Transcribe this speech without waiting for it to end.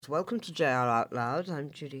Welcome to JR Out Loud. I'm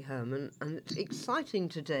Judy Herman, and it's exciting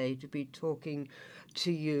today to be talking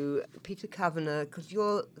to you, Peter Kavanagh, because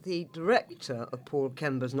you're the director of Paul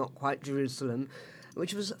Kember's Not Quite Jerusalem,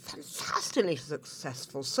 which was fantastically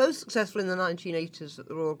successful. So successful in the 1980s at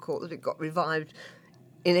the Royal Court that it got revived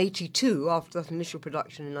in 82 after that initial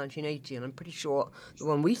production in 1980, and I'm pretty sure the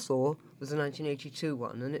one we saw was the 1982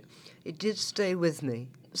 one, and it did stay with me.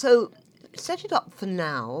 So set it up for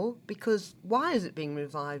now, because why is it being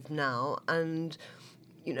revived now? And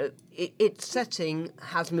its setting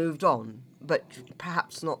has moved on, but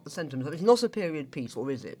perhaps not the sentiment. It's not a period piece, or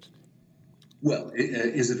is it? Well,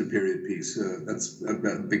 is it a period piece? That's a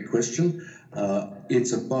big question.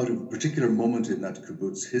 It's about a particular moment in that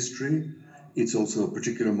kibbutz history. It's also a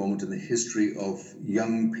particular moment in the history of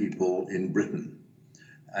young people in Britain.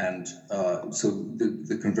 And so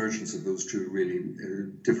the convergence of those two really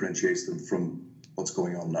differentiates them from what's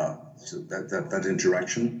going on now. So that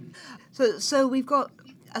interaction. So we've got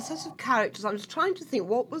a set of characters. I was trying to think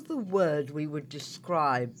what was the word we would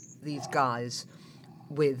describe these guys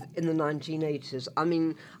with in the 1980s. I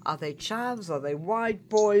mean, are they chavs? Are they white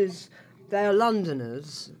boys? They're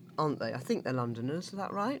Londoners, aren't they? I think they're Londoners. Is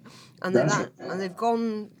that right? And That's right. they've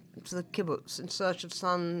gone to the kibbutz in search of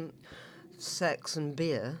sun, sex, and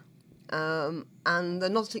beer. And they're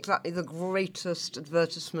not exactly the greatest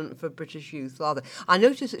advertisement for British youth, are they? I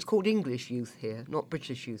notice it's called English youth here, not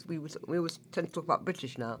British youth. We always tend to talk about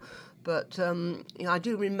British now, but I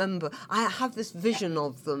do remember. I have this vision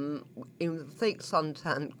of them in fake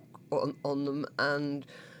suntan on them and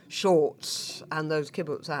shorts and those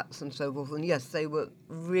kibbutz hats and so forth. And yes, they were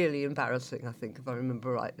really embarrassing, I think, if I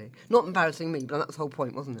remember rightly. Not embarrassing me, but that's the whole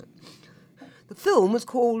point, wasn't it? The film was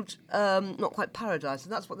called Not Quite Paradise,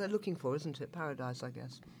 and that's what they're looking for, isn't it? Paradise, I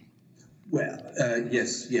guess. Well,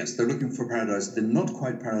 yes, they're looking for paradise. The not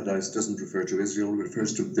quite paradise doesn't refer to Israel, it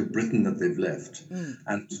refers to the Britain that they've left.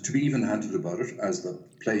 And to be even handed about it, as the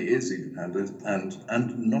play is even handed,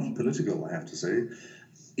 and not political, I have to say,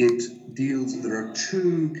 it deals, there are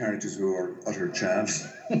two characters who are utter chavs,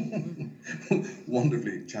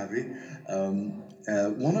 wonderfully chavvy.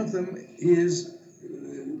 One of them is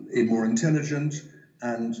a more intelligent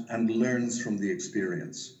and learns from the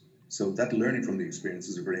experience. So that learning from the experience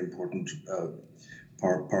is a very important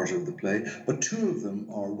part of the play. But two of them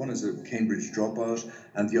are, one is a Cambridge dropout,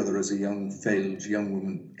 and the other is a young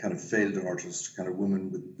woman, kind of failed artist, kind of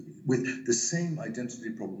woman with the same identity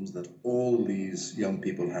problems that all these young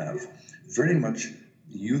people have. Very much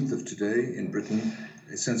the youth of today in Britain,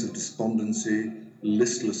 a sense of despondency,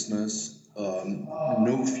 listlessness,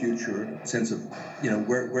 no future, sense of,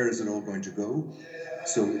 where is it all going to go?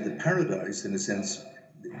 So the paradise, in a sense,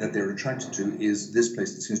 that they're attracted to is this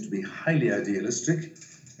place that seems to be highly idealistic,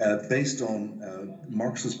 based on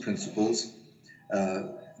Marxist principles,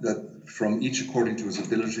 that from each according to his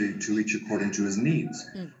ability to each according to his needs.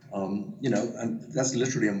 And that's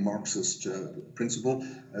literally a Marxist principle,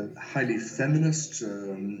 a highly feminist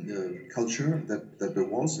culture that there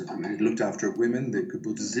was. It looked after women, the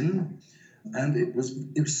kibbutzim, and it was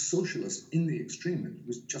socialist in the extreme. It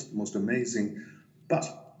was just the most amazing. But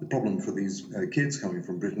the problem for these kids coming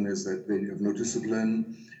from Britain is that they have no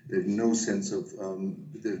discipline, they have no sense of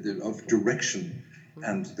direction,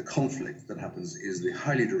 and the conflict that happens is the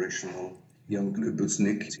highly directional young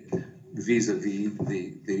kibbutznik vis-a-vis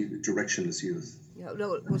the directionless youth. Yeah,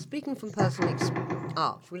 no, well, speaking from personal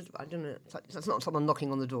I don't know. That's not someone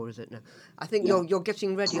knocking on the door, is it? No. I think you're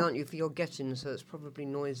getting ready, aren't you, for your get-in, so it's probably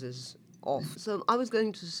noises off. So I was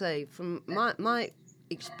going to say, from my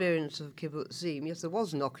experience of kibbutzim, yes, there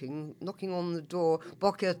was knocking on the door,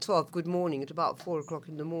 Boker Tov, good morning, at about 4 o'clock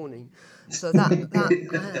in the morning. So that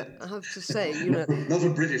I have to say, not a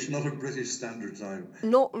British standard time.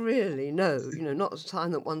 Not really, no. Not a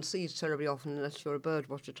time that one sees terribly often unless you're a bird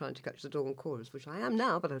watcher trying to catch the dawn chorus, which I am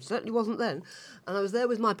now, but I certainly wasn't then. And I was there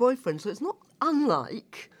with my boyfriend, so it's not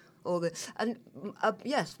unlike all this. And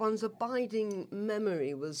yes, one's abiding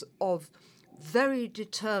memory was of very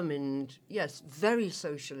determined, yes, very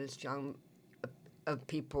socialist young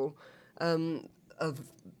people, of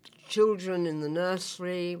children in the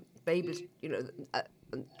nursery, babies,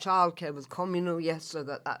 childcare was communal, yes, so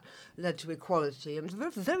that led to equality. It was a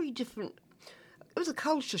very, very different. It was a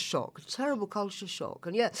culture shock, a terrible culture shock.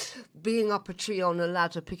 And yet, being up a tree on a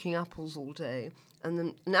ladder picking apples all day. And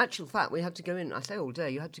then, in actual fact, we had to go in, I say all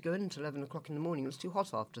day, you had to go in until 11 o'clock in the morning. It was too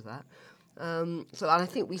hot after that. And I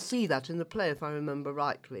think we see that in the play, if I remember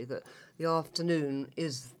rightly, that the afternoon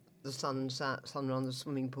is the sun around the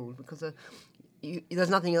swimming pool, because there's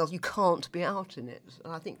nothing else. You can't be out in it.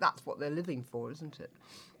 And I think that's what they're living for, isn't it?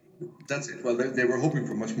 That's it. Well, they were hoping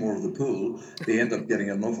for much more of the pool. They end up getting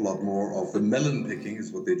an awful lot more of the melon picking,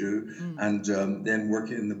 is what they do, and then work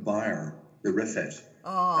in the byre, the refet.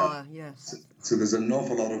 Ah, yes. So there's an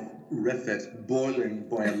awful lot of refet boiling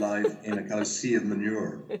by alive in a kind of sea of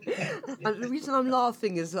manure. And the reason I'm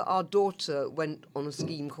laughing is that our daughter went on a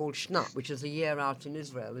scheme called Schnupp, which is a year out in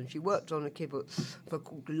Israel, and she worked on a kibbutz for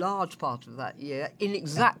a large part of that year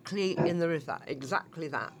exactly in the river, exactly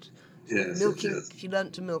that. Yes, Milking, yes. she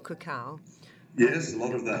learnt to milk a cow. Yes, a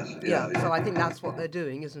lot of that. Yeah, Yeah, so I think that's what they're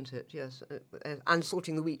doing, isn't it? Yes, and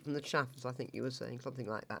sorting the wheat from the chaff, as I think you were saying, something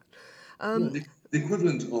like that. yeah. The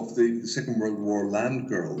equivalent of the Second World War land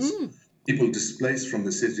girls, people displaced from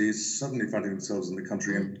the cities, suddenly finding themselves in the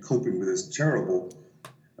country and coping with this terrible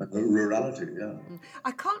rurality. Yeah.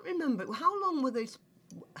 I can't remember how long were they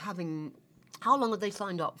having. How long had they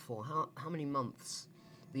signed up for? How many months?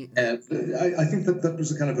 I think that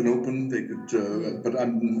was a kind of an open. They could, but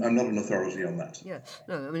I'm not an authority on that. Yeah,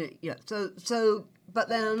 no, I mean, yeah. So, but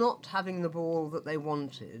they're not having the ball that they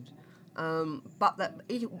wanted. But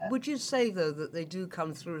would you say though that they do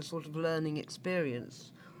come through a sort of learning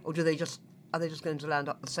experience, or do they just are they just going to land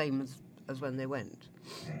up the same as when they went?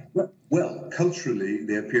 Well, culturally,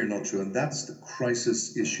 they appear not to, and that's the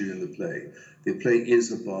crisis issue in the play. The play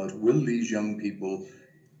is about will these young people,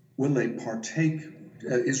 will they partake?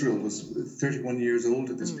 Israel was 31 years old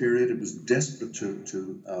at this period. It was desperate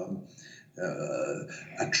to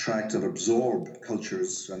attract and absorb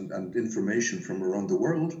cultures and information from around the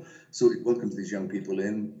world. So it welcomes these young people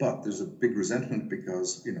in, but there's a big resentment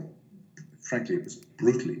because, frankly, it was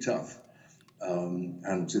brutally tough.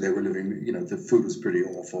 And they were living, the food was pretty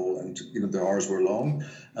awful, and the hours were long.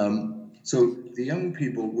 So the young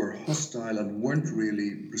people were hostile and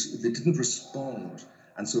they didn't respond.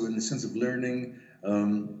 And so, in the sense of learning,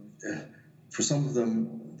 for some of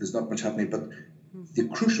them, there's not much happening. But the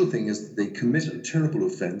crucial thing is they commit a terrible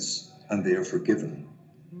offense and they are forgiven.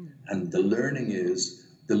 And the learning is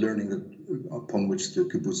the learning upon which the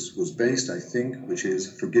kibbutz was based, I think, which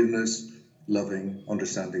is forgiveness, loving,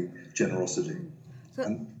 understanding, generosity. So,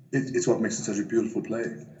 And it's what makes it such a beautiful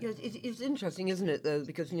play. yeah, it's interesting, isn't it, though,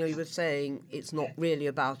 because you were saying it's not really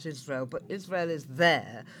about Israel, but Israel is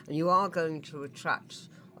there, and you are going to attract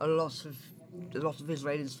a lot of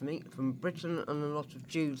Israelis from Britain, and a lot of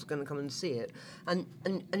Jews are going to come and see it, and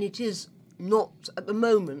it is not at the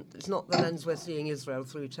moment. It's not the lens we're seeing Israel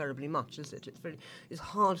through terribly much, is it? It's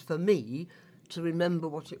hard for me to remember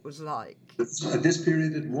what it was like. At this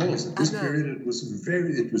period, it was. At this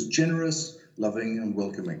period, it was generous, loving, and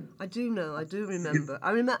welcoming. I do remember.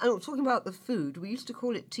 I remember talking about the food. We used to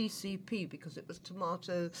call it TCP because it was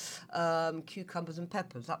tomato, cucumbers, and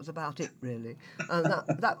peppers. That was about it, really. And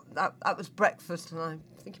that was breakfast, and I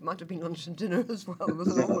think it might have been lunch and dinner as well. There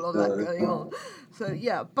was an awful lot of that going on. So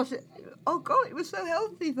yeah, but oh god, it was so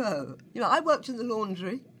healthy though. I worked in the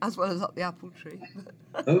laundry as well as up the apple tree.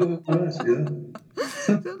 Oh, nice, yeah.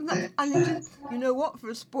 And it is, you know what, for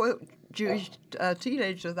a spoilt Jewish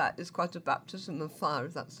teenager, that is quite a baptism of fire,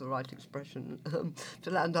 if that's the right expression,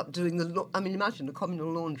 to land up doing imagine the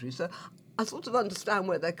communal laundry. So I sort of understand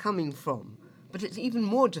where they're coming from, but it's even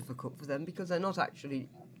more difficult for them because they're not actually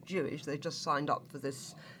Jewish. They just signed up for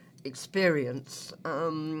this experience,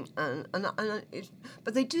 but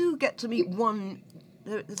they do get to meet one.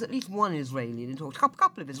 There's at least one Israeli in it, or a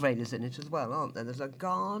couple of Israelis in it as well, aren't there? There's a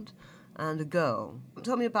guard and a girl.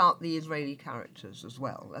 Tell me about the Israeli characters as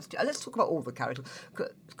well. Let's talk about all the characters,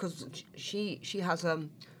 because she has a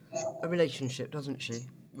relationship, doesn't she,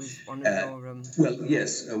 with one of your... Well,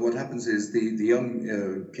 yes. What happens is the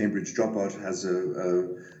young Cambridge dropout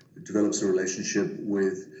develops a relationship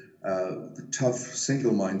with the tough,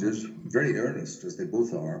 single-minded, very earnest, as they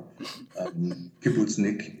both are,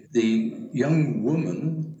 kibbutznik. The young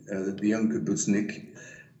woman, the young kibbutznik,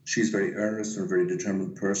 she's very earnest and a very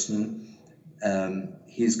determined person.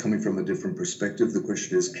 He's coming from a different perspective. The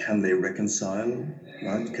question is, can they reconcile?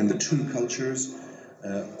 Right? Can the two cultures,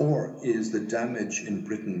 or is the damage in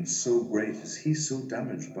Britain so great? Is he so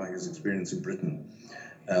damaged by his experience in Britain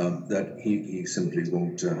that he simply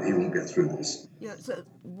won't get through this? Yeah. So,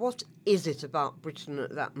 what is it about Britain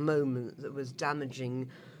at that moment that was damaging?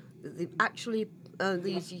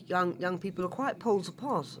 These young people are quite poles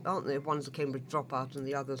apart, aren't they? One's a Cambridge dropout and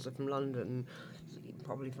the others are from London,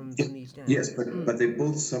 probably from the East End. Yes, but they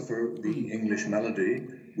both suffer the English malady,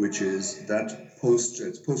 which is that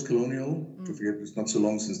post-colonial. To forget, it's not so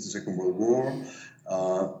long since the Second World War.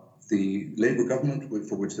 The Labour government,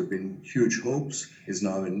 for which there have been huge hopes, is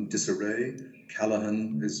now in disarray.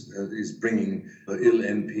 Callaghan is bringing ill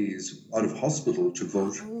MPs out of hospital to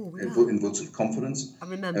vote in votes of confidence. I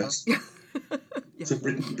remember. So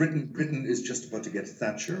Britain is just about to get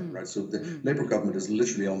Thatcher, right? So the Labour government is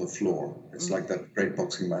literally on the floor. It's like that great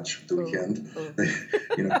boxing match at the weekend.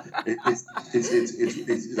 You know,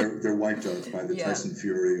 they're wiped out by the Tyson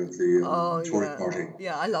Fury of the Tory party.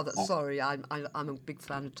 Yeah, I love that. Sorry, I'm a big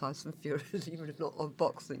fan of Tyson Fury, even if not of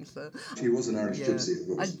boxing. So he was an Irish gypsy,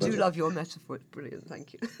 of course. I do love your metaphor. It's brilliant.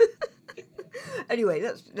 Thank you. Anyway,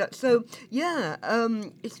 that's so. Yeah,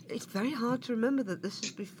 it's very hard to remember that this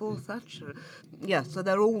is before Thatcher. Yeah, so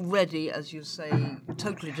they're already, as you say,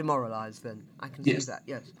 totally demoralised. Then I can see that.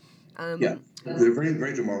 Yes. They're very,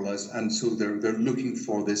 very demoralised, and so they're looking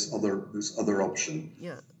for this other option.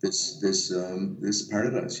 Yeah. This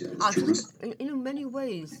paradise. Yeah. Jerusalem. In many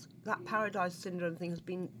ways, that paradise syndrome thing has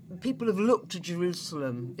been. People have looked to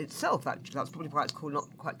Jerusalem itself. Actually, that's probably why it's called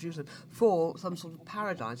not quite Jerusalem, for some sort of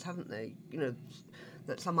paradise, haven't they? You know,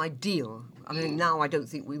 that some ideal. I mean, now I don't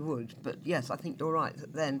think we would, but yes, I think you're right.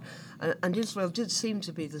 That then, and Israel did seem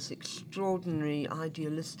to be this extraordinary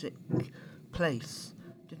idealistic place.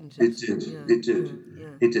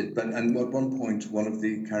 It did. But at one point, one of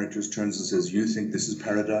the characters turns and says, "You think this is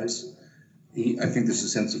paradise?" I think there's a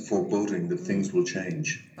sense of foreboding that things will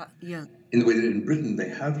change. In the way that in Britain they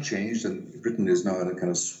have changed, and Britain is now in a kind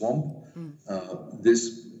of swamp.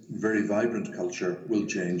 This very vibrant culture will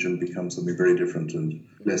change and become something very different and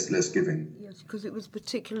less giving. Yes, because it was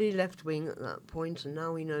particularly left-wing at that point, and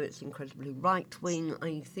now we know it's incredibly right-wing.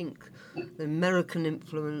 I think the American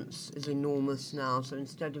influence is enormous now, so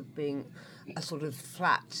instead of being a sort of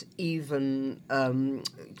flat, even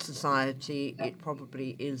society, it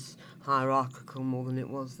probably is hierarchical more than it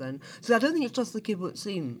was then. So I don't think it's just the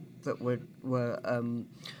kibbutzim that were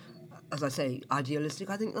as I say, idealistic.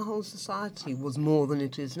 I think the whole society was more than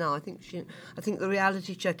it is now. I think the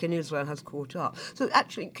reality check in Israel has caught up. So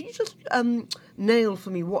actually, can you just nail for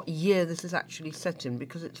me what year this is actually set in?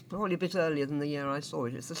 Because it's probably a bit earlier than the year I saw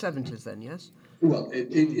it. It's the 70s then, yes? Well,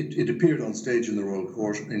 it appeared on stage in the Royal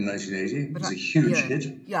Court in 1980. It was a huge hit.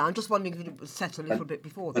 Yeah, I'm just wondering if it was set a little bit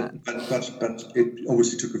before that. But it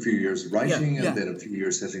obviously took a few years writing and then a few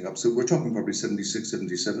years setting up. So we're talking probably 76,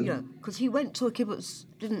 77. Yeah, because he went to a kibbutz,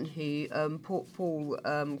 didn't he? Paul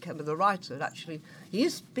Kemper, the writer, actually, he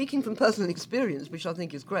is speaking from personal experience, which I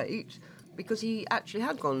think is great, because he actually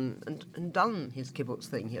had gone and done his kibbutz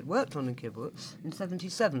thing. He had worked on a kibbutz in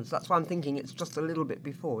 77, so that's why I'm thinking it's just a little bit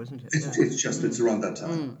before, isn't it? It's around that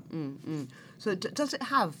time. So does it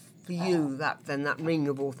have, for you, that ring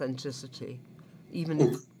of authenticity?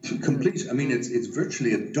 Complete. I mean, it's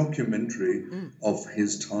virtually a documentary of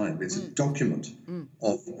his time. It's a document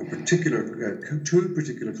of a two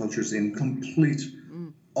particular cultures in complete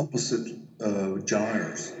opposite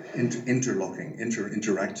gyres,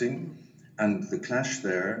 interacting, and the clash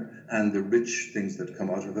there, and the rich things that come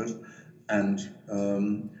out of it, and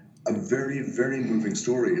a very, very moving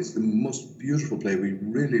story. It's the most beautiful play. We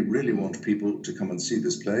really, really want people to come and see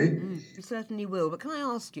this play. We certainly will. But can I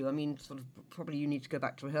ask you, I mean, sort of probably you need to go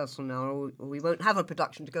back to rehearsal now, or we won't have a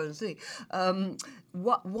production to go and see.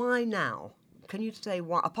 Why now? Can you say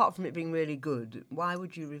why, apart from it being really good, why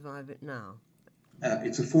would you revive it now?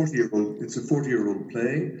 It's a 40-year-old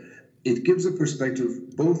play. It gives a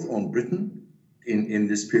perspective both on Britain, in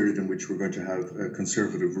this period in which we're going to have a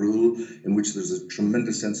conservative rule, in which there's a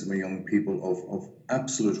tremendous sense among young people of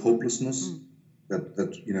absolute hopelessness, that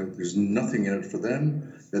there's nothing in it for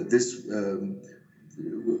them, that this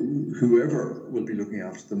whoever will be looking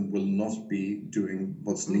after them will not be doing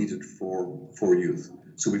what's needed for youth.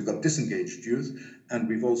 So we've got disengaged youth, and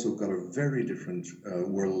we've also got a very different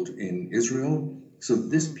world in Israel. So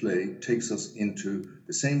this play takes us into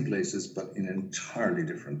the same places, but in entirely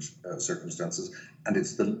different circumstances, and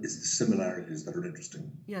it's the similarities that are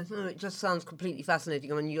interesting. Yes, no, it just sounds completely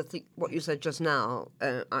fascinating. I mean, you think what you said just now,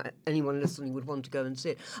 anyone listening would want to go and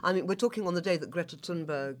see it. I mean, we're talking on the day that Greta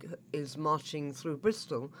Thunberg is marching through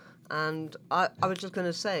Bristol, and I was just going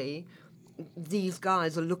to say, these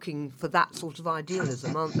guys are looking for that sort of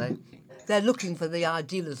idealism, aren't they? They're looking for the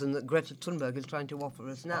idealism that Greta Thunberg is trying to offer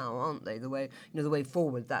us now, aren't they? The way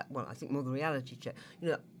forward. I think more the reality check.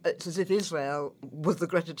 It's as if Israel was the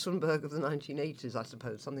Greta Thunberg of the 1980s, I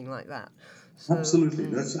suppose, something like that. So, absolutely,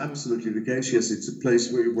 that's absolutely the case. Yes, it's a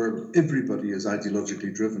place where everybody is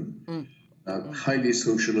ideologically driven, highly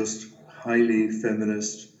socialist, highly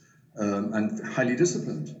feminist, and highly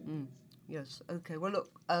disciplined. Yes. Okay. Well, look.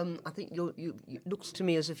 I think it looks to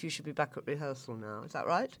me as if you should be back at rehearsal now. Is that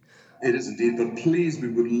right? It is indeed. But please, we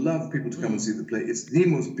would love people to come and see the play. It's the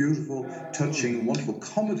most beautiful, touching, wonderful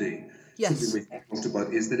comedy Yes. something we haven't talked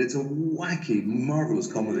about is that it's a wacky,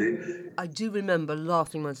 marvellous comedy. I do remember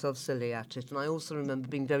laughing myself silly at it, and I also remember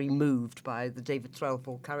being very moved by the David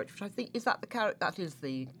Threlfall character, which I think, is that the character, that is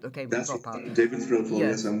the Cambridge That's Dropout. David Threlfall,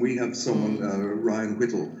 Yes. yes, and we have someone, Ryan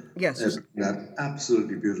Whittle, Yes. that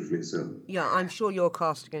absolutely beautifully so. Yeah, I'm sure your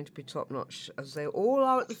cast are going to be top-notch, as they all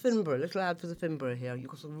are at the Finborough. Little ad for the Finborough here. You've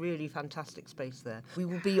got a really fantastic space there. We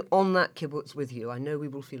will be on that kibbutz with you. I know we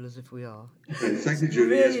will feel as if we are. Okay, thank you,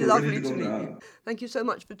 Julie. Yes, Really we're lovely ready to to go meet now. you. Thank you so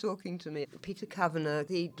much for talking to me. Peter Kavanagh,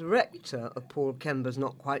 the director of Paul Kember's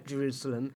Not Quite Jerusalem,